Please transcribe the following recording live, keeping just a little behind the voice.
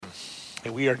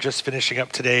And we are just finishing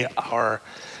up today our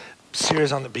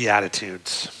series on the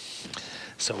Beatitudes.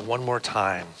 So one more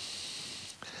time.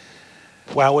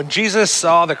 Well, when Jesus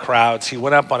saw the crowds, he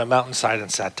went up on a mountainside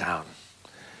and sat down.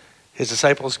 His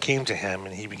disciples came to him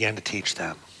and he began to teach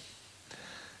them.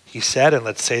 He said, and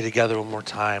let's say together one more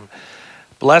time,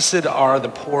 "Blessed are the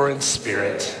poor in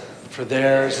spirit, for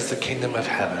theirs is the kingdom of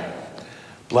heaven.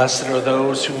 Blessed are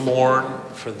those who mourn,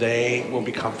 for they will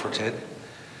be comforted.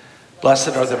 Blessed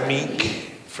are the meek,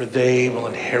 for they will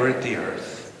inherit the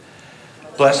earth.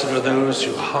 Blessed are those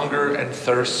who hunger and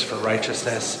thirst for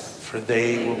righteousness, for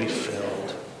they will be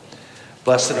filled.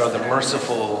 Blessed are the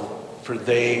merciful, for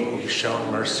they will be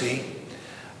shown mercy.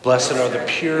 Blessed are the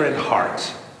pure in heart,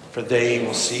 for they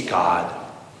will see God.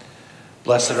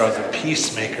 Blessed are the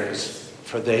peacemakers,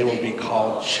 for they will be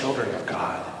called children of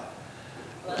God.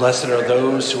 Blessed are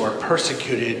those who are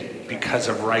persecuted because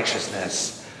of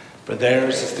righteousness, for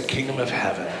theirs is the kingdom of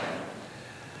heaven.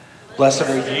 Blessed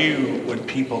are you when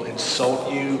people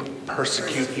insult you,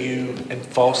 persecute you, and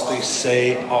falsely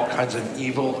say all kinds of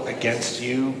evil against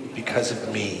you because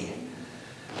of me.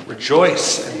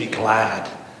 Rejoice and be glad,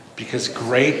 because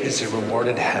great is your reward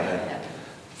in heaven.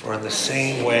 For in the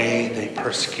same way they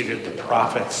persecuted the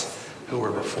prophets who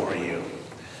were before you."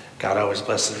 God always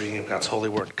blesses the reading of God's holy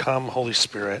word. Come, Holy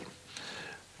Spirit.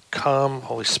 Come,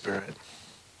 Holy Spirit.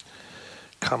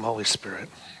 Come, Holy Spirit.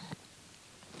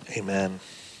 Amen.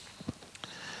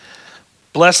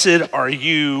 Blessed are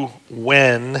you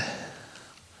when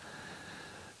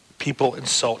people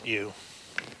insult you.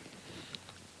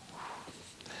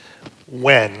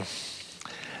 When.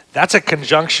 That's a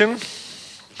conjunction.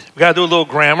 We got to do a little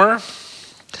grammar.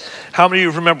 How many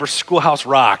of you remember Schoolhouse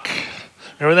Rock?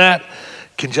 Remember that?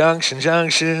 Conjunction,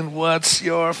 junction, what's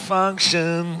your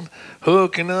function?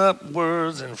 Hooking up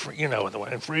words and,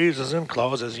 and phrases and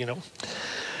clauses,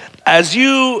 As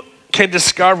you can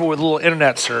discover with a little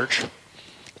internet search,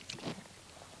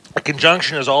 a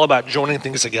conjunction is all about joining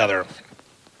things together.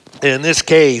 In this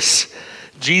case,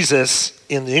 Jesus,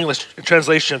 in the English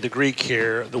translation of the Greek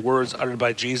here, the words uttered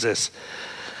by Jesus,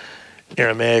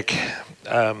 Aramaic,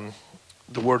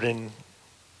 the word in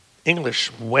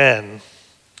English, when,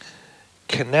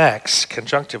 connects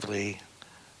conjunctively.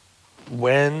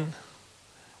 When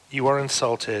you are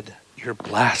insulted, you're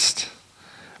blessed.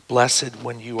 Blessed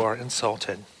when you are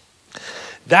insulted.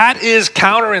 That is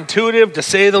counterintuitive to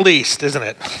say the least, isn't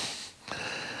it?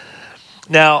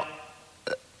 Now,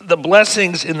 the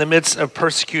blessings in the midst of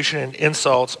persecution and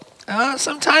insults,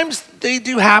 sometimes they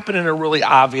do happen in a really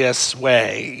obvious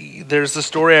way. There's the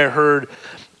story I heard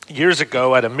years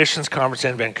ago at a missions conference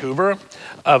in Vancouver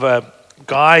of a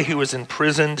guy who was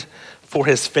imprisoned for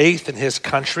his faith in his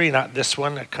country, not this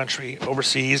one, a country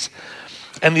overseas.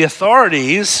 And the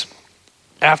authorities,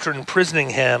 after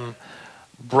imprisoning him,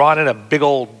 brought in a big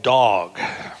old dog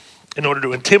in order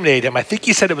to intimidate him. I think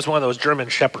he said it was one of those German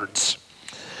shepherds.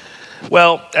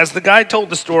 Well, as the guy told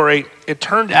the story, it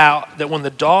turned out that when the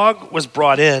dog was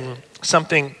brought in,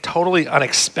 something totally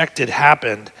unexpected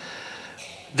happened.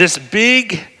 This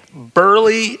big,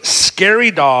 burly, scary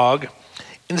dog,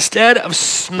 instead of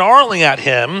snarling at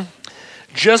him,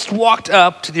 just walked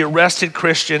up to the arrested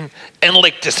Christian and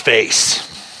licked his face.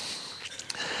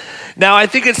 Now, I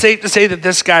think it's safe to say that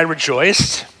this guy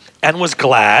rejoiced and was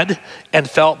glad and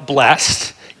felt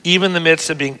blessed, even in the midst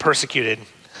of being persecuted.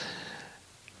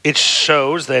 It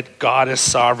shows that God is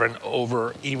sovereign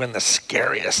over even the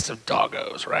scariest of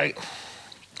doggos, right?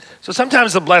 So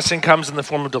sometimes the blessing comes in the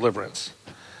form of deliverance.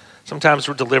 Sometimes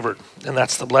we're delivered, and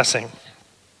that's the blessing.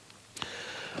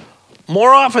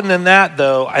 More often than that,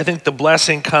 though, I think the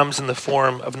blessing comes in the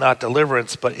form of not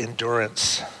deliverance, but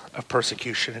endurance of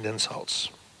persecution and insults.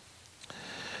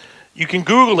 You can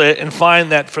Google it and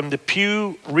find that from the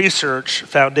Pew Research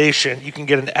Foundation, you can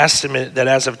get an estimate that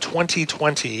as of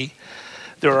 2020,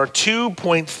 there are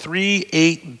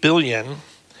 2.38 billion,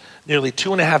 nearly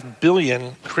 2.5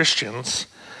 billion Christians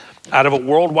out of a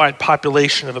worldwide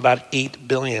population of about 8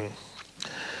 billion.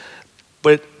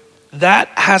 But that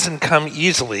hasn't come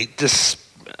easily.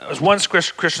 As one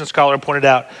Christian scholar pointed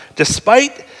out,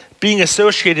 despite being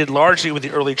associated largely with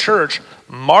the early church,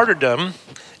 martyrdom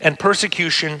and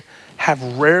persecution have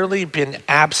rarely been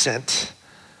absent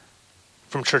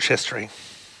from church history.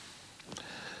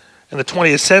 In the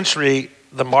 20th century,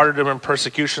 the martyrdom and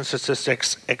persecution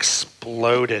statistics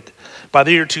exploded. By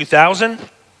the year 2000,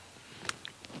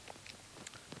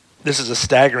 this is a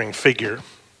staggering figure,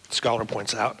 the scholar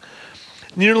points out,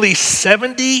 nearly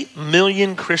 70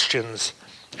 million Christians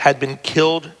had been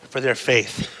killed for their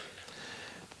faith.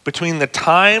 Between the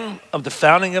time of the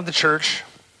founding of the church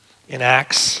in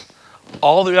Acts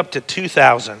all the way up to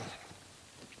 2000,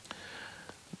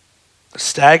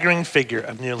 staggering figure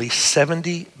of nearly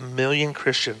 70 million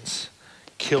Christians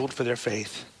killed for their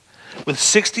faith, with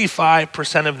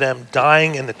 65% of them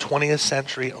dying in the 20th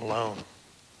century alone.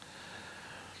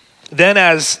 Then,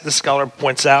 as the scholar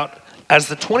points out, as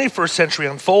the 21st century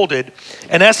unfolded,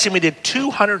 an estimated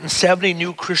 270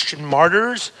 new Christian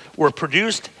martyrs were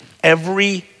produced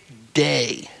every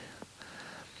day,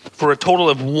 for a total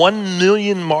of 1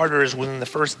 million martyrs within the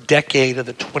first decade of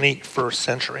the 21st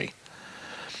century.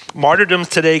 Martyrdoms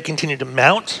today continue to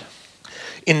mount.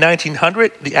 In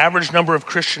 1900, the average number of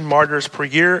Christian martyrs per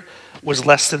year was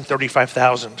less than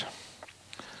 35,000.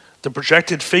 The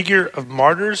projected figure of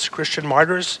martyrs, Christian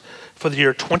martyrs, for the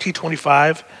year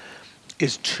 2025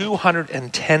 is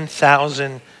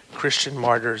 210,000 Christian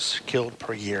martyrs killed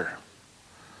per year.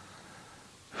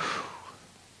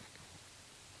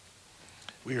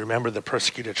 We remember the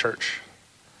persecuted church.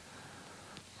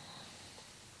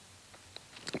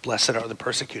 Blessed are the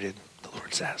persecuted, the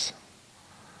Lord says.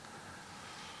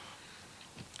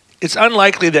 It's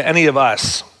unlikely that any of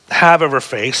us have ever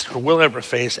faced or will ever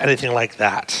face anything like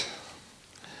that.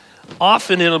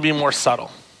 Often it'll be more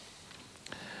subtle.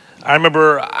 I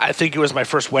remember, I think it was my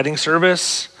first wedding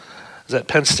service. I was at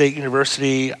Penn State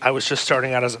University. I was just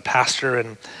starting out as a pastor,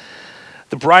 and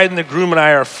the bride and the groom and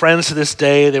I are friends to this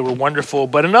day. They were wonderful.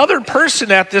 But another person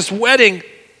at this wedding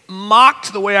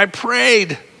mocked the way I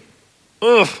prayed.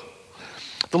 Ugh.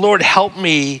 The Lord helped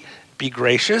me be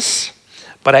gracious,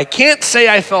 but I can't say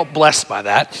I felt blessed by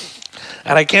that.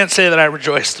 And I can't say that I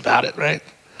rejoiced about it, right?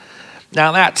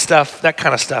 Now that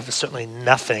kind of stuff is certainly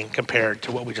nothing compared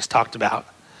to what we just talked about.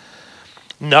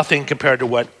 Nothing compared to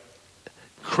what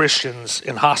Christians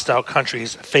in hostile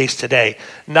countries face today.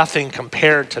 Nothing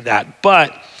compared to that.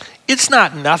 But it's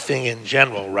not nothing in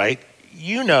general, right?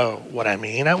 You know what I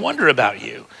mean. I wonder about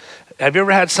you. Have you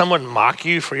ever had someone mock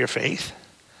you for your faith?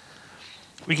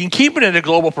 We can keep it in a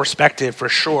global perspective for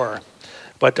sure,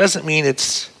 but it doesn't mean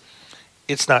it's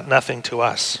not nothing to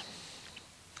us.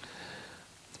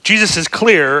 Jesus is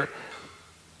clear,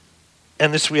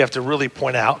 and this we have to really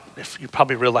point out, if you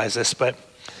probably realize this, but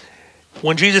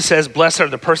when Jesus says, blessed are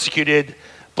the persecuted,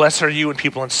 blessed are you when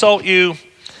people insult you,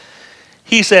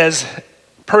 he says,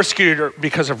 persecuted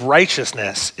because of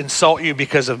righteousness, insult you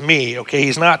because of me, okay?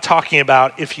 He's not talking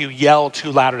about if you yell too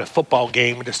loud at a football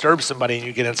game and disturb somebody and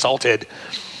you get insulted.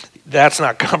 That's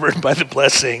not covered by the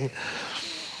blessing,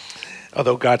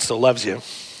 although God still loves you.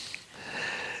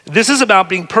 This is about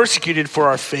being persecuted for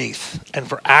our faith and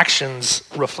for actions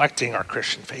reflecting our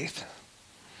Christian faith.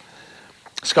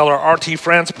 Scholar R.T.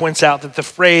 France points out that the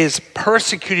phrase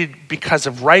persecuted because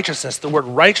of righteousness, the word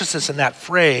righteousness in that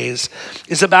phrase,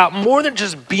 is about more than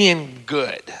just being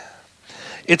good.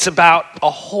 It's about a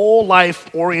whole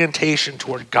life orientation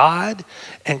toward God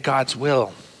and God's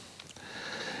will.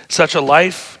 Such a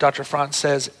life, Dr. France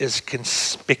says, is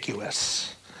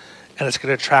conspicuous, and it's going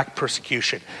to attract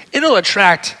persecution. It'll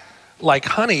attract, like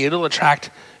honey, it'll attract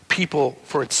people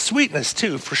for its sweetness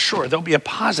too, for sure. There'll be a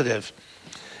positive.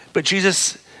 But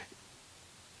Jesus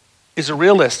is a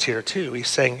realist here too. He's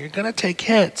saying, you're going to take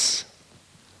hits.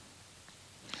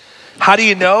 How do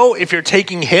you know if you're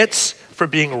taking hits for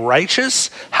being righteous?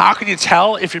 How can you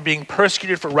tell if you're being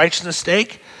persecuted for righteousness'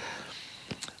 sake?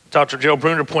 Dr. Joe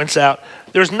Bruner points out,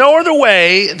 there's no other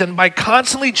way than by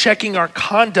constantly checking our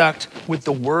conduct with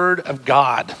the Word of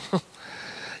God. You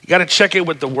got to check it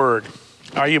with the Word.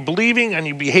 Are you believing and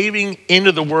you behaving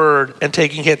into the Word and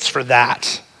taking hits for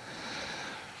that?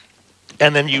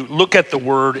 And then you look at the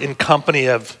Word in company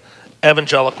of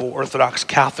evangelical, Orthodox,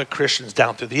 Catholic Christians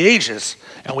down through the ages,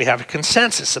 and we have a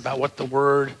consensus about what the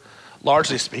Word,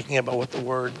 largely speaking, about what the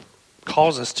Word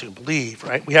calls us to believe,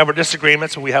 right? We have our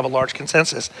disagreements, but we have a large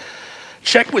consensus.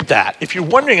 Check with that. If you're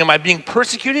wondering, am I being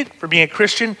persecuted for being a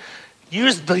Christian?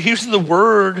 Use the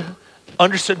Word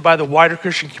understood by the wider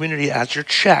Christian community as your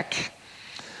check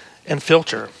and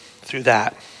filter through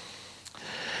that.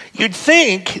 You'd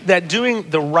think that doing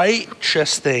the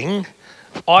righteous thing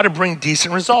ought to bring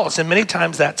decent results, and many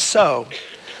times that's so.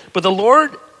 But the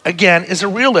Lord, again, is a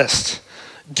realist.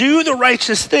 Do the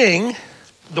righteous thing,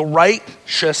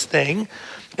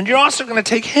 and you're also going to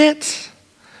take hits.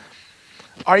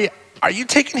 Are you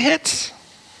taking hits?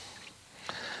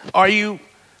 Are you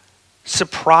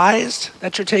surprised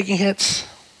that you're taking hits?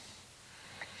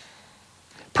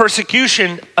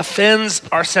 Persecution offends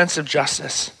our sense of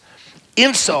justice.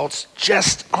 Insults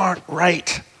just aren't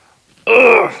right.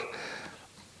 Ugh.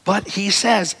 But he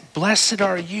says, blessed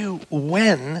are you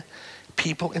when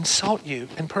people insult you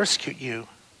and persecute you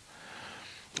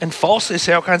and falsely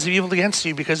say all kinds of evil against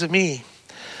you because of me.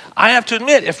 I have to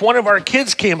admit, if one of our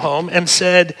kids came home and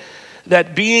said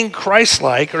that being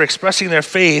Christ-like or expressing their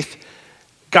faith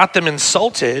got them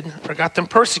insulted or got them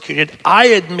persecuted, I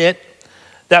admit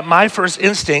that my first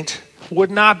instinct would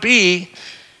not be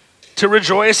to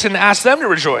rejoice and ask them to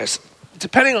rejoice.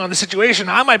 Depending on the situation,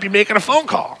 I might be making a phone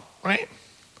call, right?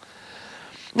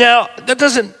 Now, that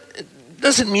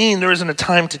doesn't mean there isn't a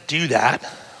time to do that.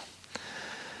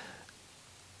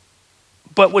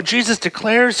 But what Jesus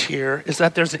declares here is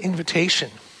that there's an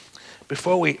invitation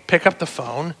before we pick up the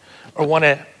phone or want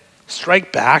to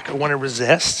strike back or want to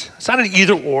resist. It's not an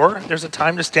either or. There's a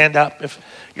time to stand up if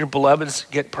your beloveds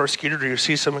get persecuted or you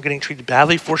see someone getting treated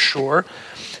badly, for sure.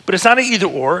 But it's not an either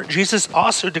or. Jesus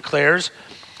also declares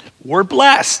we're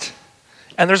blessed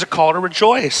and there's a call to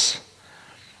rejoice.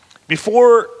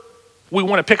 Before we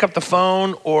want to pick up the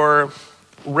phone or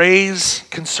raise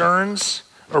concerns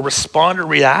or respond or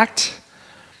react,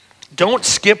 don't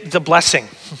skip the blessing.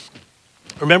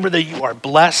 Remember that you are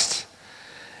blessed,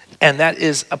 and that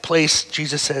is a place,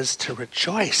 Jesus says, to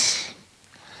rejoice.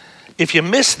 If you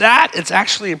miss that, it's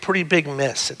actually a pretty big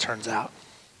miss, it turns out.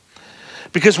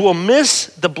 Because we'll miss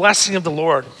the blessing of the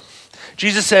Lord.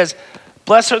 Jesus says,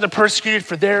 blessed are the persecuted,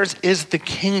 for theirs is the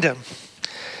kingdom.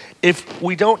 If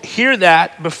we don't hear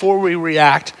that before we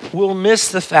react, we'll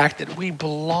miss the fact that we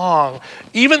belong.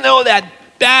 Even though that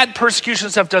bad persecution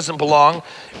stuff doesn't belong,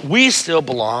 we still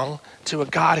belong to a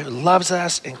God who loves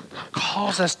us and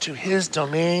calls us to his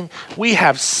domain. We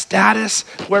have status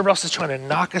wherever else is trying to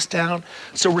knock us down.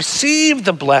 So receive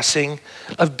the blessing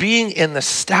of being in the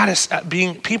status,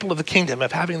 being people of the kingdom,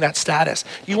 of having that status.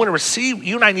 You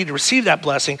and I need to receive that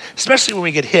blessing, especially when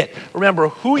we get hit. Remember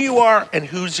who you are and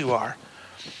whose you are.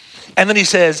 And then he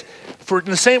says, for in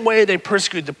the same way they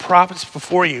persecuted the prophets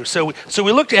before you. So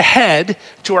we looked ahead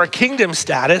to our kingdom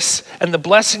status and the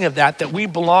blessing of that we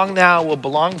belong now, will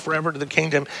belong forever to the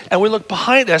kingdom. And we look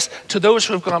behind us to those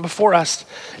who have gone before us.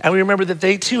 And we remember that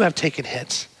they too have taken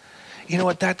hits. You know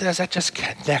what that does? That just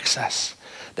connects us.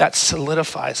 That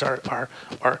solidifies our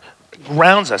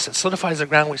grounds us. It solidifies the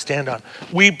ground we stand on.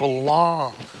 We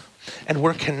belong and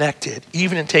we're connected,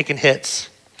 even in taking hits.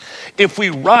 If we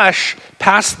rush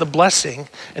past the blessing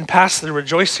and past the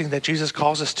rejoicing that Jesus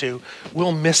calls us to,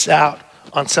 we'll miss out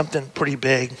on something pretty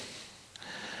big.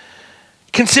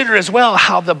 Consider as well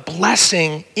how the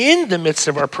blessing in the midst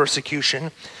of our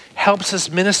persecution helps us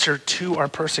minister to our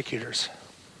persecutors.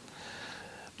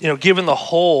 You know, given the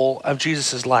whole of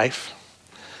Jesus' life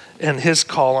and his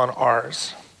call on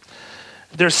ours,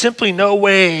 there's simply no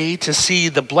way to see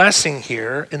the blessing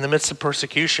here in the midst of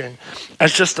persecution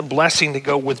as just a blessing to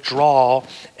go withdraw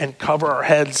and cover our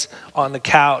heads on the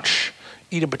couch,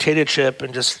 eat a potato chip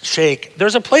and just shake.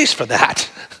 There's a place for that.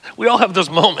 We all have those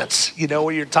moments,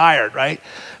 where you're tired, right?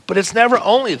 But it's never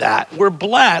only that. We're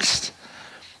blessed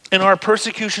in our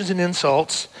persecutions and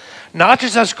insults, not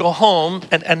just us go home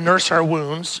and nurse our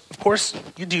wounds. Of course,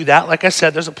 you do that. Like I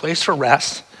said, there's a place for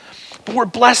rest. But we're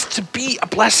blessed to be a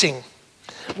blessing.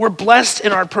 We're blessed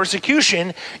in our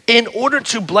persecution in order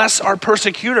to bless our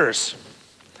persecutors.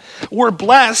 We're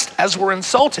blessed as we're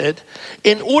insulted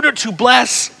in order to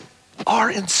bless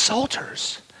our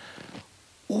insulters.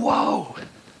 Whoa.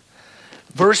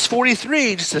 Verse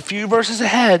 43, just a few verses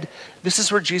ahead, this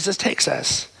is where Jesus takes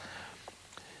us.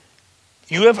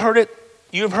 You have heard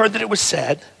that it was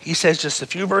said, he says just a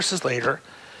few verses later,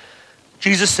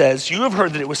 Jesus says, you have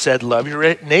heard that it was said, love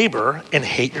your neighbor and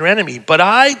hate your enemy. But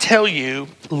I tell you,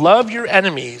 love your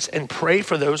enemies and pray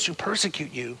for those who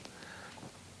persecute you,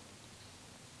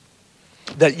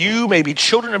 that you may be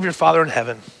children of your Father in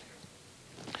heaven.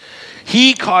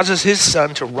 He causes his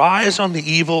sun to rise on the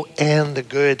evil and the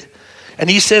good, and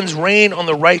he sends rain on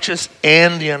the righteous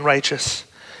and the unrighteous.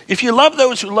 If you love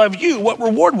those who love you, what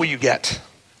reward will you get?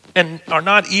 And are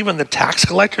not even the tax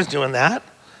collectors doing that?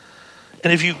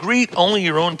 And if you greet only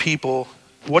your own people,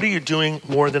 what are you doing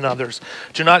more than others?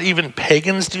 Do not even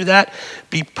pagans do that?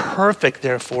 Be perfect,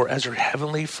 therefore, as your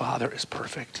heavenly Father is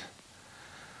perfect.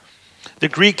 The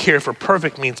Greek here for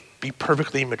perfect means be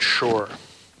perfectly mature.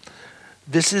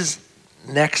 This is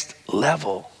next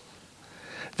level.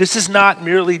 This is not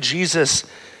merely Jesus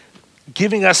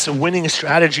giving us a winning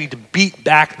strategy to beat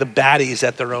back the baddies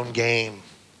at their own game.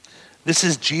 This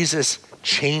is Jesus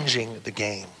changing the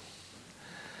game.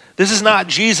 This is not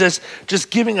Jesus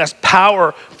just giving us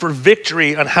power for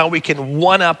victory on how we can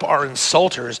one-up our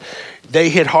insulters. They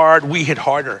hit hard, we hit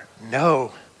harder.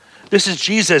 No. This is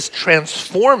Jesus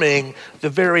transforming the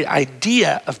very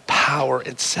idea of power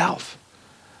itself.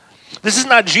 This is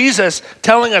not Jesus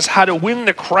telling us how to win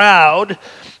the crowd.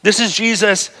 This is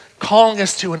Jesus calling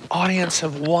us to an audience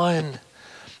of one.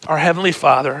 Our Heavenly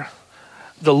Father,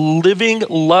 the living,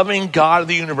 loving God of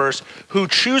the universe who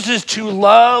chooses to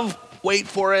love, wait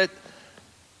for it,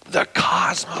 the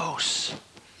cosmos.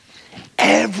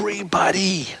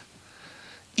 everybody,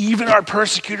 even our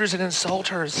persecutors and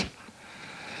insulters.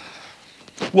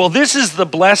 Well, this is the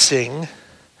blessing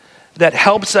that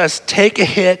helps us take a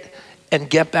hit and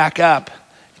get back up.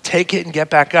 Take it and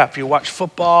get back up. You watch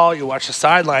football, you watch the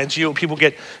sidelines, people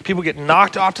get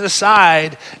knocked off to the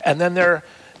side, and then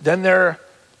their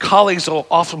colleagues will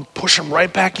often push them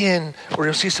right back in, or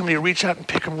you'll see somebody reach out and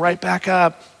pick them right back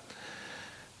up.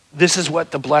 This is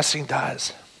what the blessing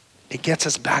does. It gets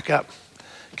us back up.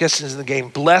 It gets us into the game.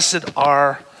 Blessed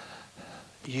are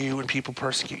you when people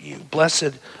persecute you.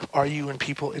 Blessed are you when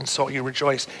people insult you.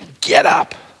 Rejoice. Get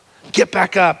up. Get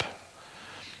back up.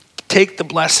 Take the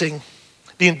blessing.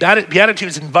 The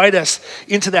Beatitudes invite us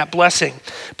into that blessing,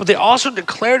 but they also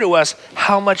declare to us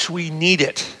how much we need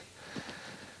it.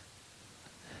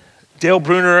 Dale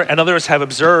Bruner and others have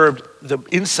observed the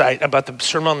insight about the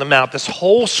Sermon on the Mount, this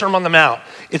whole Sermon on the Mount.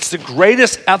 It's the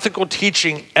greatest ethical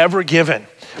teaching ever given,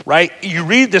 right? You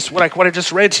read this, what I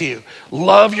just read to you.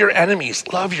 Love your enemies.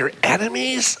 Love your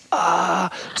enemies? I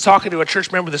was talking to a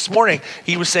church member this morning.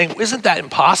 He was saying, isn't that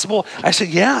impossible? I said,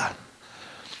 yeah,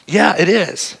 it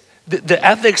is. The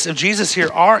ethics of Jesus here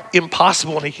are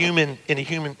impossible in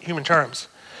human terms.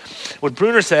 What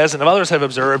Bruner says, and others have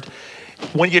observed,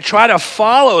 when you try to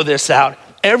follow this out,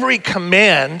 every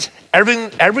command,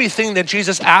 everything that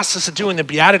Jesus asks us to do in the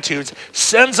Beatitudes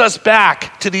sends us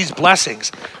back to these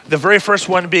blessings. The very first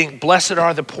one being, blessed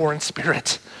are the poor in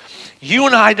spirit. You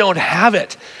and I don't have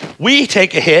it. We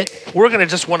take a hit. We're going to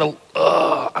just want to,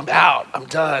 I'm out. I'm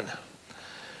done.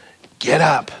 Get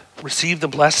up. Receive the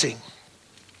blessing.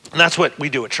 And that's what we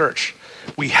do at church.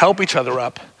 We help each other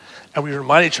up, and we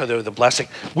remind each other of the blessing.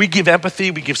 We give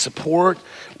empathy, we give support,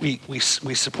 we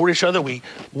support each other, we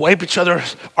wipe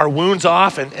our wounds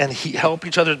off and help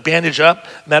each other bandage up,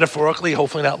 metaphorically,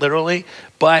 hopefully not literally,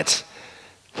 but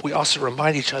we also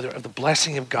remind each other of the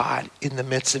blessing of God in the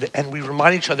midst of it, and we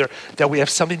remind each other that we have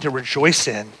something to rejoice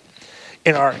in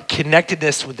our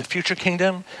connectedness with the future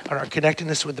kingdom, and our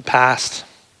connectedness with the past.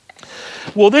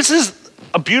 Well, this is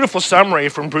a beautiful summary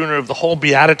from Bruner of the whole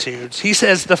Beatitudes. He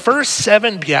says the first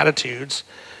 7 Beatitudes,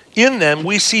 in them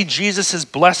we see Jesus'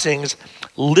 blessings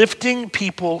lifting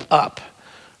people up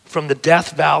from the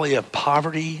death valley of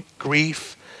poverty,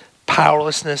 grief,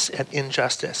 powerlessness, and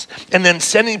injustice, and then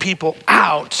sending people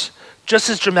out just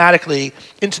as dramatically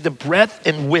into the breadth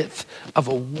and width of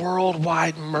a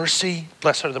worldwide mercy.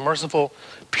 Blessed are the merciful,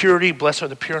 purity, blessed are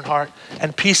the pure in heart,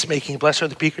 and peacemaking, blessed are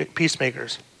the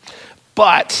peacemakers.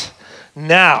 But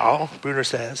now, Bruner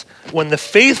says, when the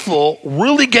faithful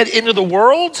really get into the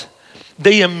world,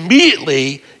 they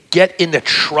immediately get into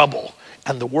trouble,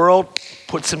 and the world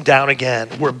puts them down again.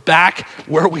 We're back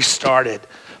where we started,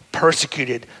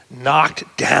 persecuted,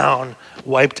 knocked down,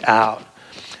 wiped out.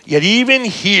 Yet even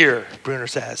here, Bruner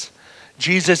says,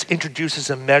 Jesus introduces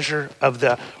a measure of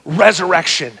the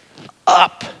resurrection.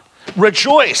 Up,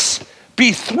 rejoice,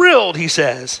 be thrilled, he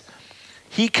says.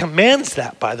 He commands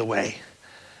that, by the way.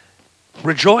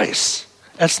 Rejoice.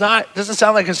 Doesn't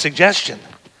sound like a suggestion.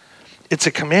 It's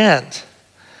a command.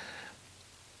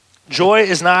 Joy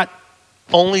is not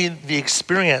only the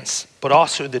experience, but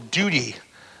also the duty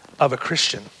of a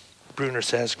Christian, Bruner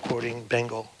says, quoting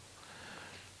Bengel.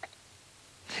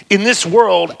 In this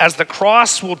world, as the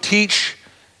cross will teach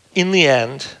in the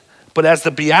end, but as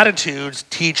the Beatitudes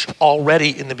teach already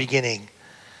in the beginning,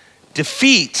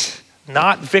 defeat,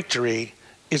 not victory,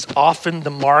 is often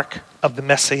the mark of the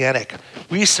Messianic.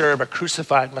 We serve a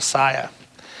crucified Messiah.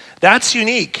 That's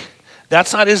unique.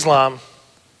 That's not Islam.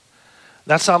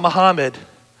 That's not Muhammad.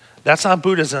 That's not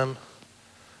Buddhism.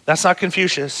 That's not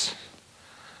Confucius.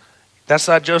 That's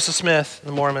not Joseph Smith,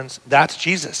 the Mormons. That's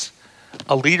Jesus,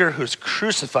 a leader who's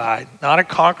crucified, not a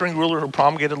conquering ruler who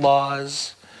promulgated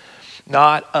laws,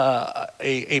 not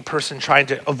a person trying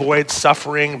to avoid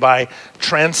suffering by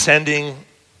transcending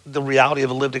the reality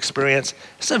of a lived experience.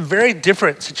 It's a very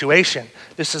different situation.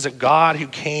 This is a God who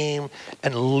came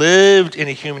and lived in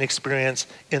a human experience,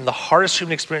 in the hardest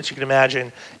human experience you can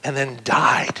imagine, and then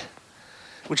died,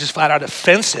 which is flat out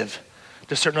offensive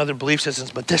to certain other belief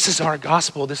systems. But this is our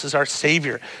gospel. This is our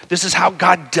Savior. This is how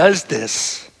God does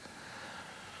this.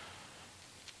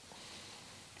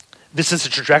 This is the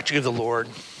trajectory of the Lord.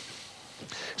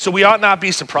 So we ought not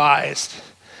be surprised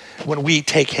when we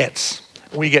take hits,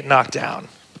 when we get knocked down,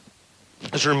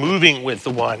 as we're moving with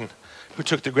the one who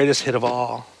took the greatest hit of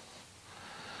all.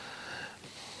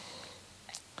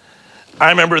 I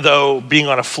remember, though, being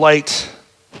on a flight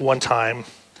one time,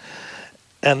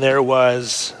 and there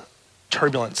was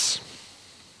turbulence.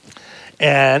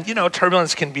 And,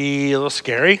 turbulence can be a little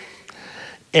scary.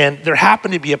 And there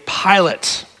happened to be a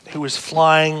pilot who was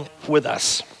flying with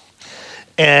us.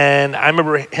 And I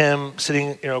remember him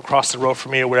sitting, across the road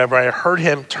from me or whatever. I heard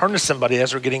him turn to somebody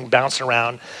as we're getting bounced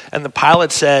around, and the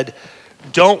pilot said,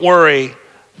 "Don't worry,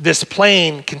 this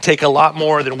plane can take a lot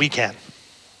more than we can."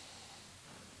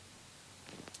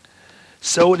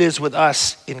 So it is with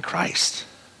us in Christ.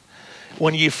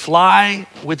 When you fly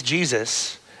with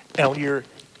Jesus and when you're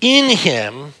in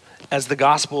him, as the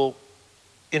gospel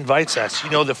invites us,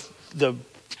 the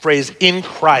phrase "in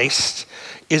Christ"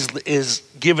 is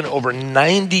given over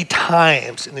 90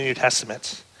 times in the New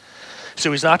Testament.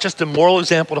 So he's not just a moral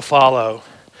example to follow.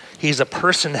 He's a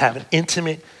person to have an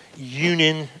intimate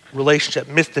union relationship.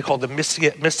 They call it the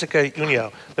mystica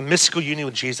unio, the mystical union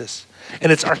with Jesus.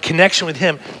 And it's our connection with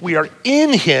him. We are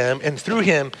in him and through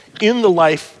him in the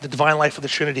divine life of the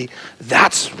Trinity.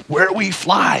 That's where we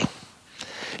fly.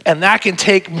 And that can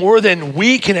take more than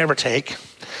we can ever take.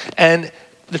 And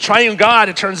the triune God,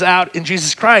 it turns out, in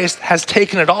Jesus Christ, has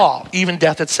taken it all, even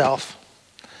death itself.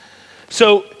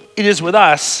 So it is with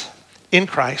us in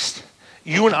Christ,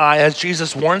 you and I, as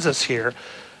Jesus warns us here,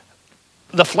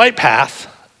 the flight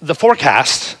path, the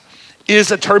forecast,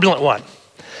 is a turbulent one.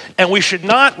 And we should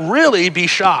not really be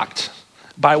shocked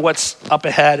by what's up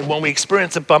ahead when we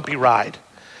experience a bumpy ride.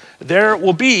 There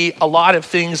will be a lot of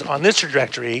things on this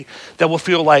trajectory that will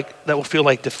feel like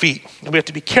defeat. And we have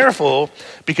to be careful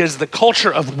because the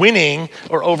culture of winning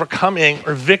or overcoming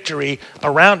or victory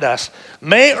around us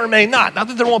may or may not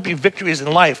that there won't be victories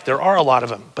in life, there are a lot of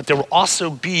them, but there will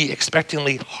also be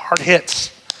expectingly hard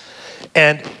hits.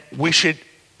 And we should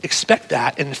expect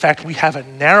that. And in fact, we have a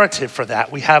narrative for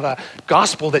that. We have a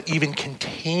gospel that even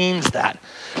contains that.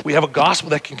 We have a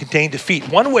gospel that can contain defeat.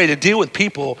 One way to deal with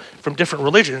people from different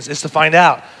religions is to find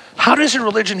out, how does your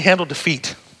religion handle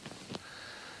defeat?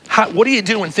 What do you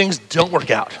do when things don't work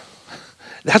out?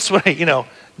 That's what,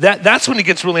 that's when it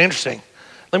gets really interesting.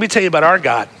 Let me tell you about our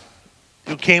God,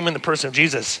 who came in the person of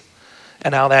Jesus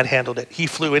and how that handled it. He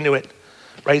flew into it,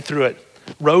 right through it,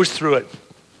 rose through it.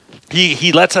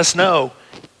 He lets us know,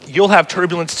 you'll have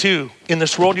turbulence too. In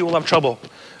this world you will have trouble,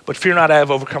 but fear not, I have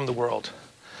overcome the world.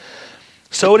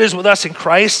 So it is with us in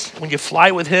Christ. When you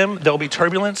fly with him, there'll be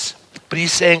turbulence, but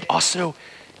he's saying also,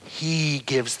 he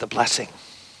gives the blessing.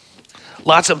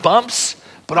 Lots of bumps,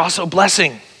 but also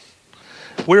blessing.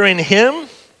 We're in him,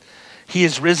 he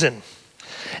is risen.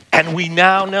 And we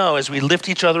now know, as we lift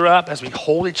each other up, as we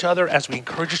hold each other, as we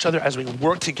encourage each other, as we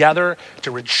work together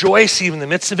to rejoice even in the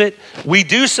midst of it, we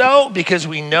do so because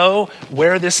we know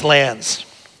where this lands.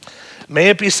 May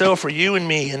it be so for you and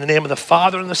me, in the name of the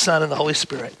Father and the Son and the Holy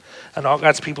Spirit. And all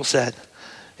God's people said,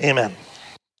 amen.